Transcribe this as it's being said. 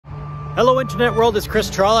Hello Internet World, it's Chris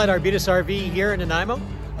Troll at Arbutus RV here in Nanaimo.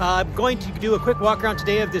 I'm going to do a quick walk around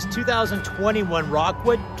today of this 2021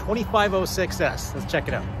 Rockwood 2506S. Let's check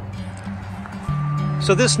it out.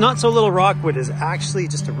 So this not so little Rockwood is actually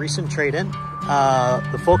just a recent trade-in.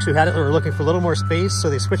 The folks who had it were looking for a little more space, so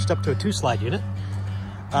they switched up to a 2-slide unit.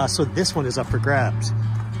 So this one is up for grabs.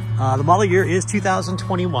 The model year is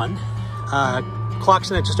 2021.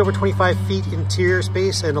 Clocks in at just over 25 feet interior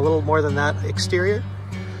space and a little more than that exterior.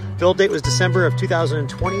 Build date was December of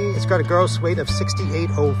 2020. It's got a gross weight of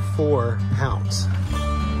 6,804 pounds.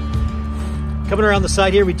 Coming around the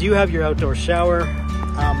side here, we do have your outdoor shower.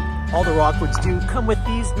 All the Rockwoods do come with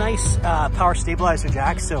these nice power stabilizer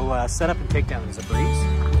jacks, so setup and takedown is a breeze.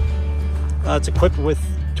 It's equipped with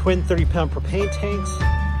twin 30-pound propane tanks.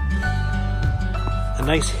 A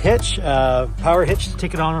nice hitch, power hitch to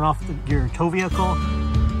take it on and off your tow vehicle.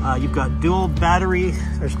 You've got dual battery,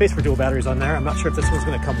 or space for dual batteries on there. I'm not sure if this one's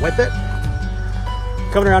going to come with it.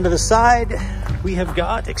 Coming around to the side, we have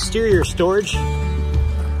got exterior storage,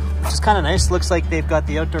 which is kind of nice. Looks like they've got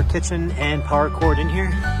the outdoor kitchen and power cord in here.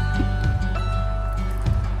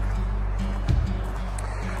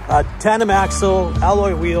 Tandem axle,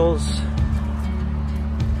 alloy wheels,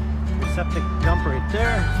 septic dump right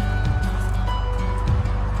there.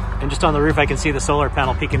 And just on the roof, I can see the solar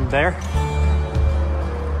panel peeking there.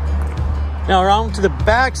 Now around to the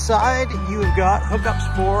back side, you've got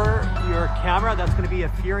hookups for your camera. That's going to be a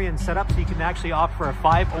Furion setup, so you can actually opt for a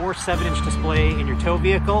 5 or 7-inch display in your tow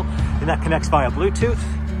vehicle, and that connects via Bluetooth.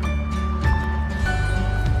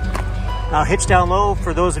 Hitch down low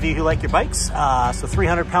for those of you who like your bikes. So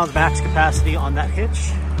 300 pounds max capacity on that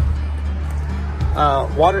hitch.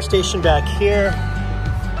 Water station back here.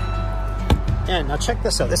 And now check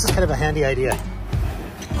this out. This is kind of a handy idea.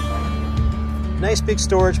 Nice big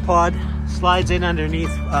storage pod. Slides in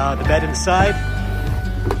underneath the bed inside.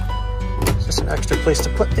 It's just an extra place to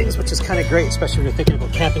put things, which is kind of great, especially when you're thinking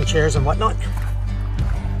about camping chairs and whatnot.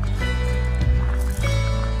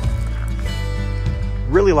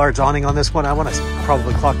 Really large awning on this one. I want to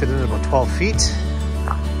probably clocked it in at about 12 feet.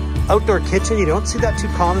 Outdoor kitchen, you don't see that too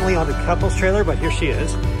commonly on a couple's trailer, but here she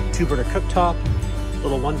is. 2-burner cooktop,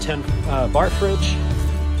 little 110 bar fridge.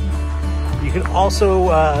 You can also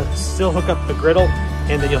still hook up the griddle,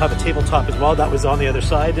 and then you'll have a tabletop as well. That was on the other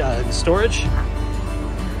side in storage.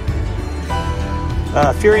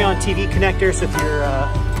 Furion TV connector, so if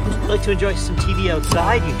you'd like to enjoy some TV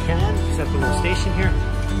outside, you can. Just have the little station here.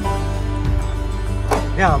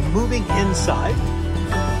 Now, moving inside.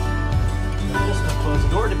 I'm just going to close the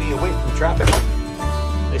door to be away from traffic.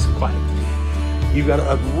 Nice and quiet. You've got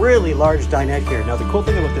a really large dinette here. Now the cool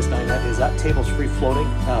thing about this dinette is that table's free floating,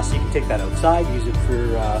 so you can take that outside, use it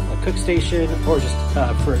for a cook station, or just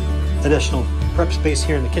for additional prep space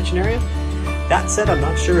here in the kitchen area. That said, I'm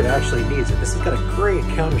not sure it actually needs it. This has got a great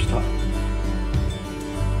countertop.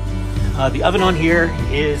 The oven on here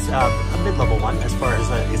is a mid-level one as far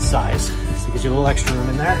as its size. So it gives you a little extra room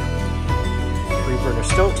in there. 3-burner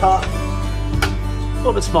stovetop. A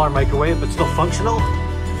little bit smaller microwave, but still functional.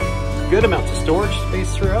 Good amounts of storage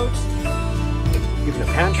space throughout, even a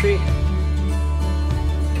pantry.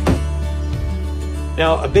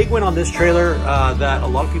 Now, a big win on this trailer that a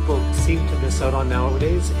lot of people seem to miss out on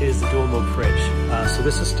nowadays is the dual mode fridge. So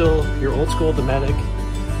this is still your old school Dometic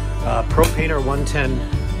Propane or 110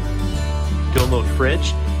 dual mode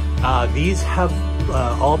fridge. These have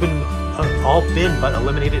all been but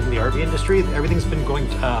eliminated in the RV industry. Everything's been going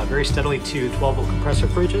very steadily to 12-volt compressor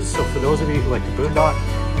fridges. So for those of you who like the boondock,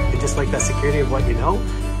 and just like that security of what you know,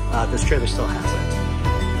 this trailer still has it.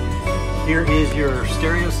 Here is your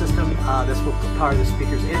stereo system. This will power the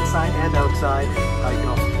speakers inside and outside. You can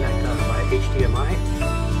also connect via HDMI.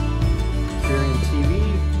 Furion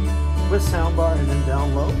TV with soundbar, and then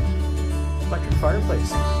down low, electric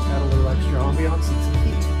fireplace. Add a little extra ambiance and some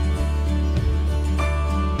heat.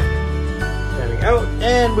 Standing out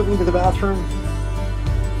and moving to the bathroom.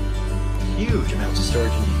 Huge amounts of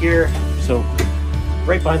storage in here. So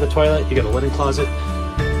right behind the toilet, you got a linen closet.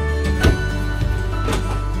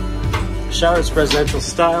 Shower is residential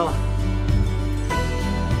style.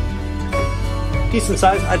 Decent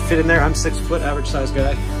size, I'd fit in there. I'm 6 foot, average size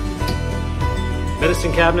guy.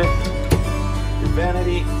 Medicine cabinet, your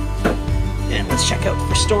vanity. And let's check out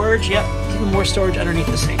for storage. Yep, even more storage underneath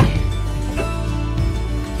the sink.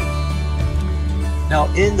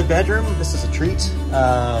 Now in the bedroom, this is a treat.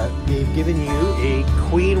 They've given you a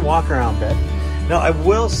queen walk-around bed. Now I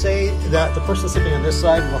will say that the person sitting on this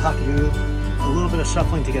side will have to do a little bit of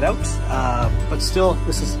shuffling to get out, but still,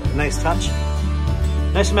 this is a nice touch.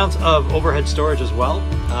 Nice amounts of overhead storage as well.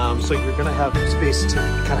 So you're gonna have space to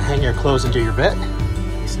kind of hang your clothes into your bed.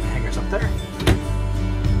 Some hangers up there.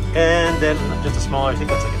 And then just a smaller, I think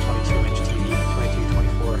that's like a 22-inch TV, 22,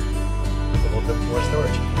 24, with a little bit more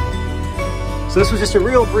storage. So this was just a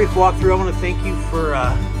real brief walkthrough. I want to thank you for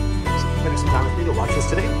spending some time with me to watch this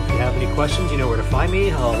today. If you have any questions, you know where to find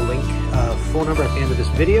me. I'll link a phone number at the end of this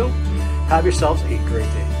video. Have yourselves a great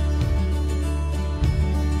day.